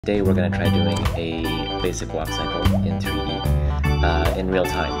Today we're going to try doing a basic walk cycle in 3D in real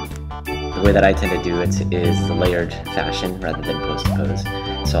time. The way that I tend to do it is the layered fashion rather than pose to pose.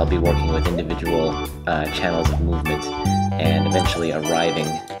 So I'll be working with individual channels of movement and eventually arriving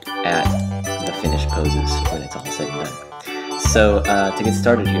at the finished poses when it's all said and done. So to get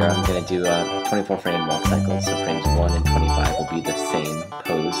started here, I'm going to do a 24 frame walk cycle. So frames 1 and 25 will be the same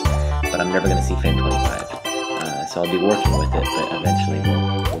pose, but I'm never going to see frame 25. So I'll be working with it, but eventually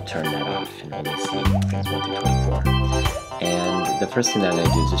we'll turn that off and only see frames 1 through 24. And the first thing that I'm going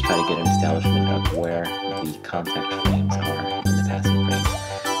to do is just try to get an establishment of where the contact frames are in the passing frames.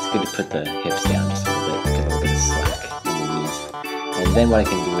 It's good to put the hips down just a little bit, get a little bit of slack in the knees. And then what I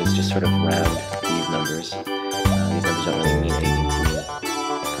can do is just sort of round these numbers. These numbers don't really mean anything to me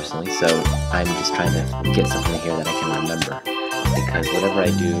personally, so I'm just trying to get something here that I can remember. Because whatever I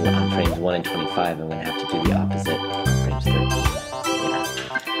do on frames 1 and 25, I'm going to have to do the opposite on frames 13 later.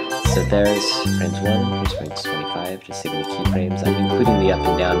 So there's frames 1, here's frames 25, just saving the keyframes. I'm including the up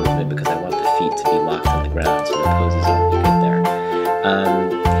and down movement because I want the feet to be locked on the ground, so the pose is already good there.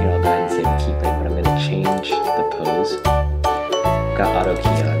 Here I'll go ahead and save the keyframe, but I'm going to change the pose. I've got auto key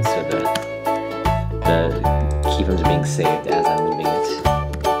on, so the keyframes are being saved as I'm moving it.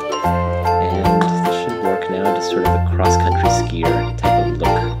 Now, just sort of a cross-country skier type of look.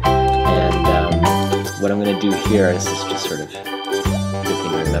 And what I'm going to do here, this is just sort of a good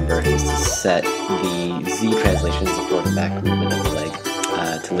thing to remember, is to set the Z translation, the forward and back movement of the leg,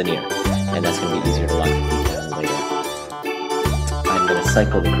 to linear. And that's going to be easier to lock the feet down later. I'm going to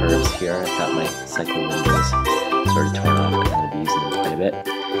cycle the curves here. I've got my cycle windows sort of torn off because I'm going to be using them quite a bit.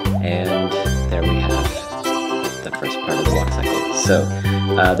 And there we have the first part of the walk cycle. So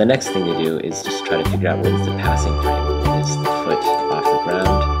the next thing to do is just try to figure out what is the passing frame. What is the foot off the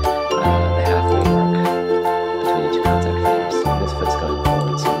ground, the halfway mark between the two contact frames. And this foot's going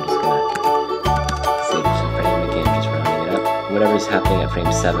forward, so I'm just going to save the keyframe again, just rounding it up. Whatever's happening at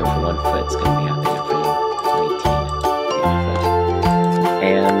frame 7 for one foot is going to be happening at frame 18 for the other foot.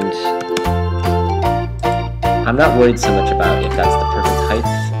 And I'm not worried so much about if that's the perfect height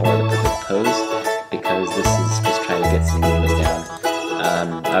or the perfect pose, because this is just trying to get some movement down.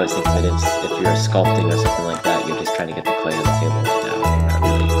 I always think that if you're sculpting or something like that, you're just trying to get the clay on the table now. You're not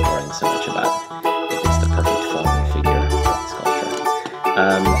really worrying so much about if it's the perfect form and figure sculpture.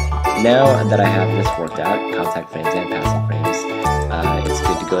 Now that I have this worked out, contact frames and passing frames, it's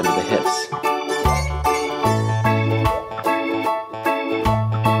good to go into the hips.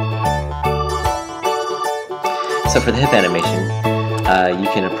 So for the hip animation, you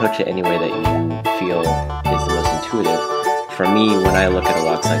can approach it any way that you feel is the most intuitive. For me, when I look at a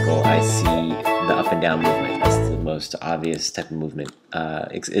walk cycle, I see the up and down movement. That's the most obvious type of movement,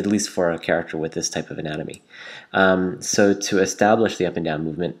 at least for a character with this type of anatomy. So to establish the up and down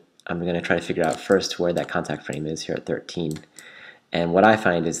movement, I'm going to try to figure out first where that contact frame is here at 13. And what I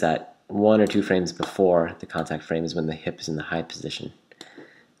find is that 1 or 2 frames before the contact frame is when the hip is in the high position.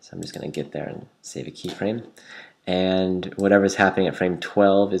 So I'm just going to get there and save a keyframe. And whatever's happening at frame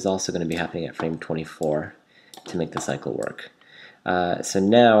 12 is also going to be happening at frame 24. To make the cycle work. So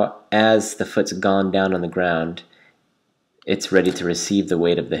now, as the foot's gone down on the ground, it's ready to receive the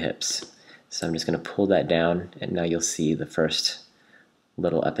weight of the hips. So I'm just going to pull that down, and now you'll see the first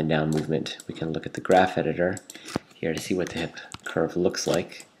little up and down movement. We can look at the graph editor here to see what the hip curve looks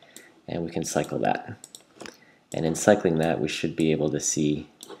like, and we can cycle that. And in cycling that, we should be able to see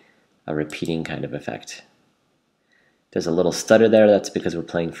a repeating kind of effect. There's a little stutter there. That's because we're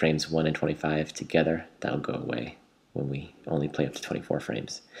playing frames 1 and 25 together. That'll go away when we only play up to 24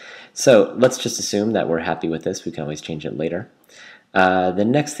 frames. So let's just assume that we're happy with this. We can always change it later. The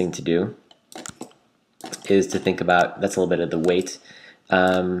next thing to do is to think about, that's a little bit of the weight.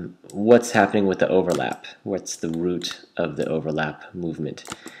 What's happening with the overlap? What's the root of the overlap movement?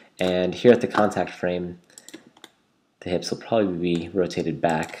 And here at the contact frame, the hips will probably be rotated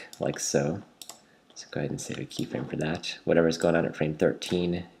back like so. So go ahead and save a keyframe for that. Whatever's going on at frame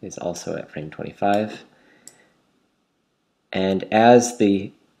 13 is also at frame 25. And as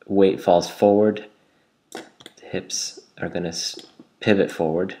the weight falls forward, the hips are going to pivot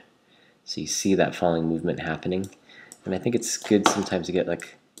forward. So you see that falling movement happening. And I think it's good sometimes to get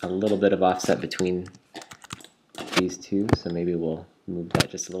like a little bit of offset between these two. So maybe we'll move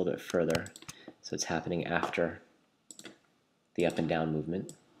that just a little bit further. So it's happening after the up and down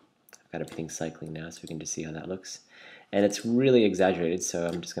movement. Got everything cycling now, so we can just see how that looks. And it's really exaggerated, so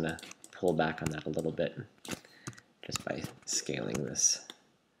I'm just going to pull back on that a little bit just by scaling this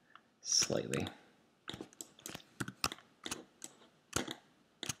slightly.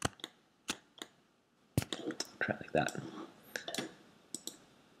 Try like that.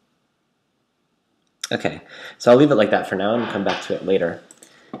 Okay, so I'll leave it like that for now and come back to it later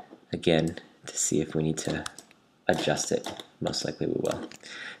again to see if we need to adjust it. Most likely we will.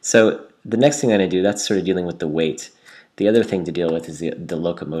 So the next thing I'm going to do, that's sort of dealing with the weight. The other thing to deal with is the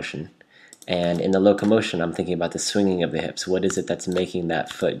locomotion. And in the locomotion, I'm thinking about the swinging of the hips. What is it that's making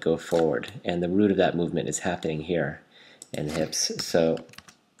that foot go forward? And the root of that movement is happening here in the hips. So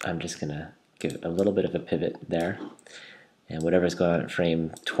I'm just going to give a little bit of a pivot there. And whatever's going on at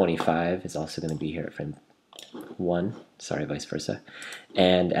frame 25 is also going to be here at frame 1. Sorry, vice versa.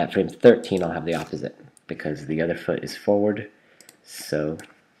 And at frame 13, I'll have the opposite because the other foot is forward. So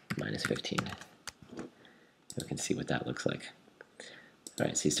minus 15. We can see what that looks like. All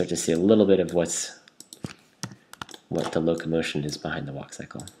right, so you start to see a little bit of what the locomotion is behind the walk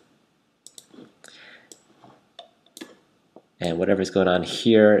cycle. And whatever's going on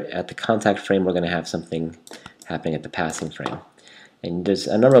here at the contact frame, we're going to have something happening at the passing frame. And there's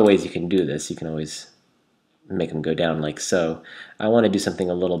a number of ways you can do this. You can always make them go down like so. I want to do something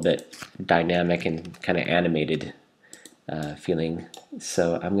a little bit dynamic and kind of animated feeling.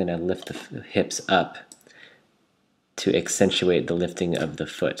 So I'm going to lift the hips up to accentuate the lifting of the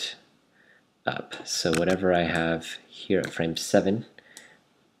foot up. So whatever I have here at frame 7,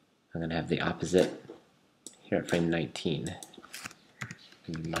 I'm going to have the opposite here at frame 19,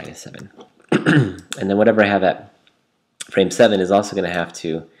 minus 7. And then whatever I have at frame 7 is also going to have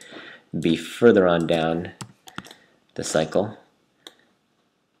to be further on down the cycle.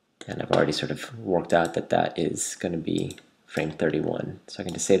 And I've already sort of worked out that that is going to be frame 31. So I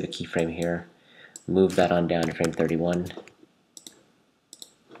can just save the keyframe here, move that on down to frame 31,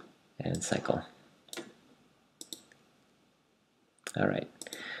 and cycle. Alright,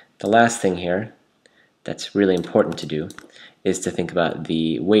 the last thing here that's really important to do is to think about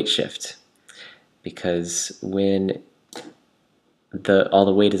the weight shift, because when all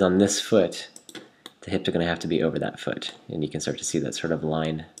the weight is on this foot, the hips are going to have to be over that foot, and you can start to see that sort of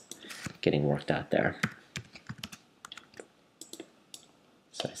line getting worked out there.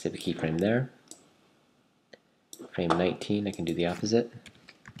 So I save the keyframe there. Frame 19, I can do the opposite.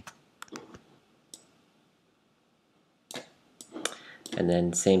 And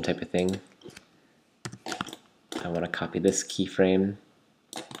then same type of thing. I want to copy this keyframe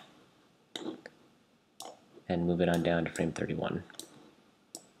and move it on down to frame 31.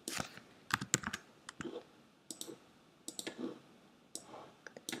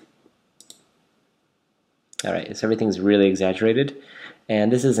 Alright, so everything's really exaggerated,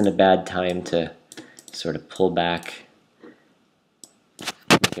 and this isn't a bad time to sort of pull back,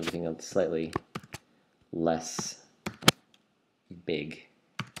 make everything slightly less big.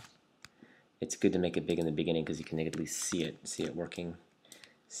 It's good to make it big in the beginning because you can at least see it working,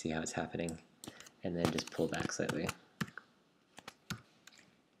 see how it's happening, and then just pull back slightly.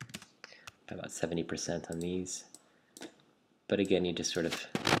 About 70% on these, but again, you just sort of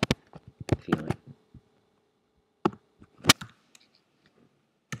feel it.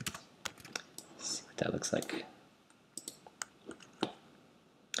 See what that looks like.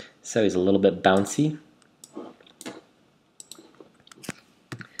 So he's a little bit bouncy.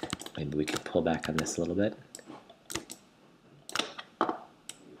 Maybe we could pull back on this a little bit.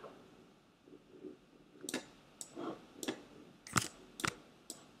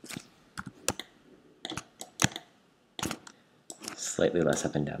 Slightly less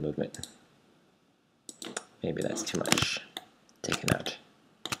up and down movement. Maybe that's too much. Take it out.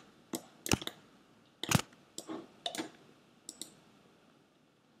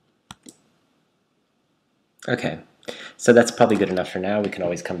 Okay, so that's probably good enough for now. We can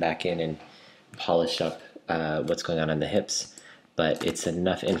always come back in and polish up what's going on the hips, but it's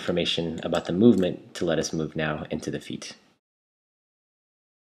enough information about the movement to let us move now into the feet.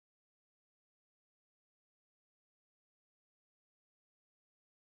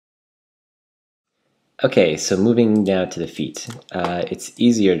 Okay, so moving now to the feet. It's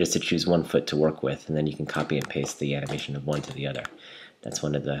easier just to choose one foot to work with, and then you can copy and paste the animation of one to the other. That's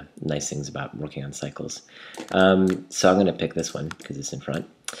one of the nice things about working on cycles. So I'm going to pick this one because it's in front.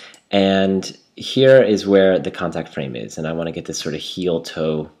 And here is where the contact frame is, and I want to get this sort of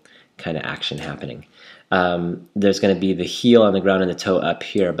heel-toe kind of action happening. There's going to be the heel on the ground and the toe up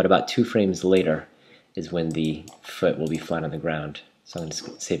here, but about 2 frames later is when the foot will be flat on the ground. So I'm going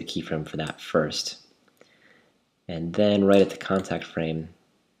to save a keyframe for that first. And then right at the contact frame,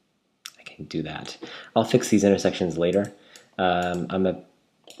 I can do that. I'll fix these intersections later. I'm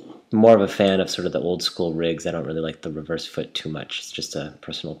more of a fan of sort of the old school rigs. I don't really like the reverse foot too much. It's just a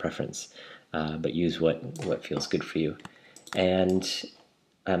personal preference. But use what feels good for you. And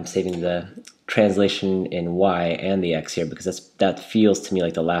I'm saving the translation in Y and the X here because that feels to me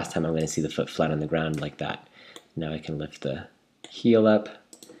like the last time I'm going to see the foot flat on the ground like that. Now I can lift the heel up,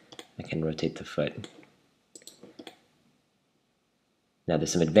 I can rotate the foot. Now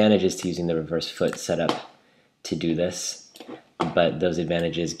there's some advantages to using the reverse foot setup to do this, but those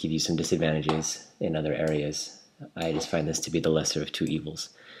advantages give you some disadvantages in other areas. I just find this to be the lesser of two evils.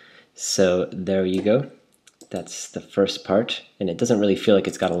 So there you go. That's the first part, and it doesn't really feel like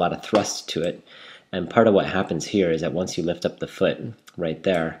it's got a lot of thrust to it. And part of what happens here is that once you lift up the foot right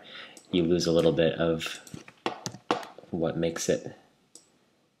there, you lose a little bit of what makes it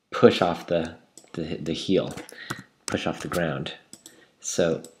push off the heel, push off the ground.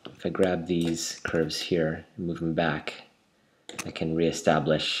 So if I grab these curves here and move them back, I can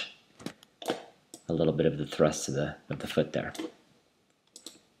reestablish a little bit of the thrust of the foot there.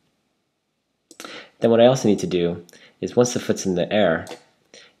 Then what I also need to do is once the foot's in the air,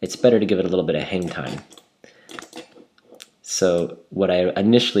 it's better to give it a little bit of hang time. So what I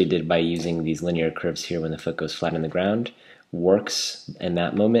initially did by using these linear curves here when the foot goes flat on the ground works in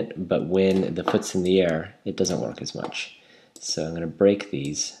that moment, but when the foot's in the air, it doesn't work as much. So I'm going to break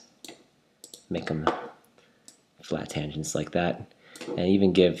these, make them flat tangents like that, and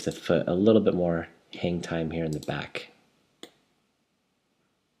even give the foot a little bit more hang time here in the back.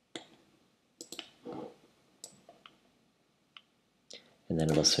 And then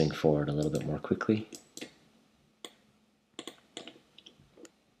it'll swing forward a little bit more quickly.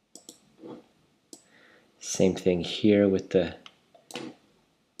 Same thing here with the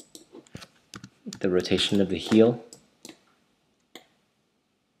rotation of the heel.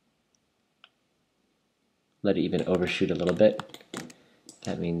 Let it even overshoot a little bit.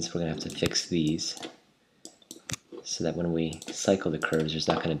 That means we're going to have to fix these so that when we cycle the curves, there's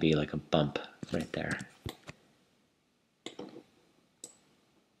not going to be like a bump right there.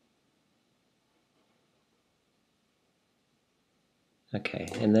 Okay,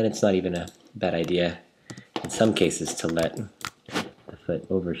 and then it's not even a bad idea in some cases to let the foot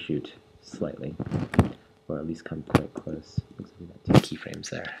overshoot slightly, or at least come quite close. Looks like we got 2 keyframes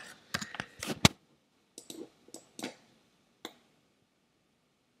there.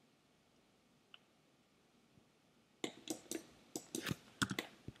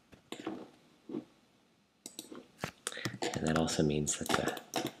 And that also means that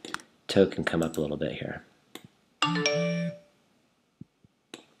the toe can come up a little bit here.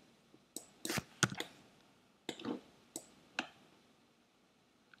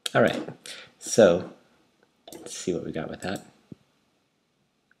 Alright, so let's see what we got with that.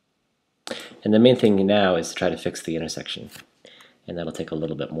 And the main thing now is to try to fix the intersection, and that'll take a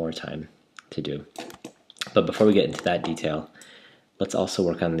little bit more time to do. But before we get into that detail, let's also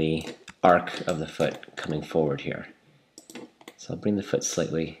work on the arc of the foot coming forward here. So I'll bring the foot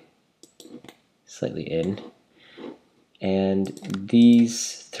slightly in, and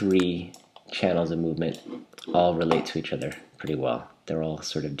these 3 channels of movement all relate to each other pretty well. They're all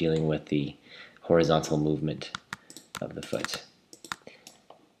sort of dealing with the horizontal movement of the foot.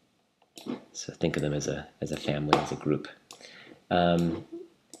 So think of them as a family, as a group. And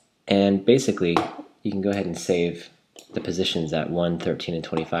basically, you can go ahead and save the positions at 1, 13, and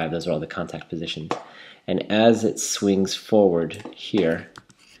 25. Those are all the contact positions. And as it swings forward here,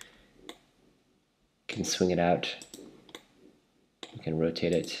 you can swing it out. You can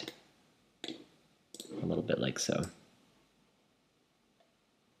rotate it a little bit like so.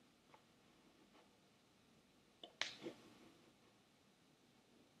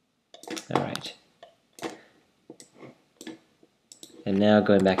 Alright. And now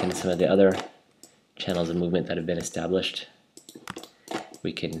going back into some of the other channels of movement that have been established,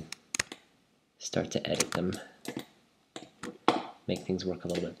 we can start to edit them, make things work a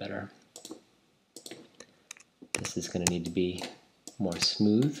little bit better. This is going to need to be more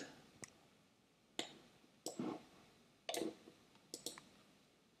smooth.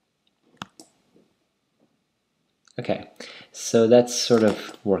 Okay, so that's sort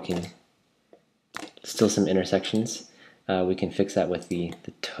of working. Still some intersections. We can fix that with the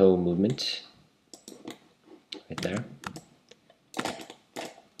toe movement right there.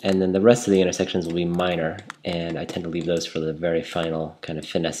 And then the rest of the intersections will be minor, and I tend to leave those for the very final kind of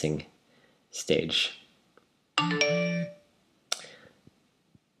finessing stage.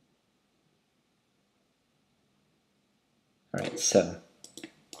 Alright, so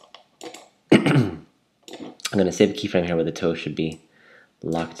I'm going to save a keyframe here where the toe should be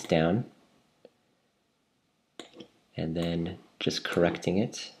locked down, and then just correcting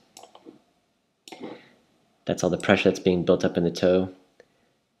it. That's all the pressure that's being built up in the toe.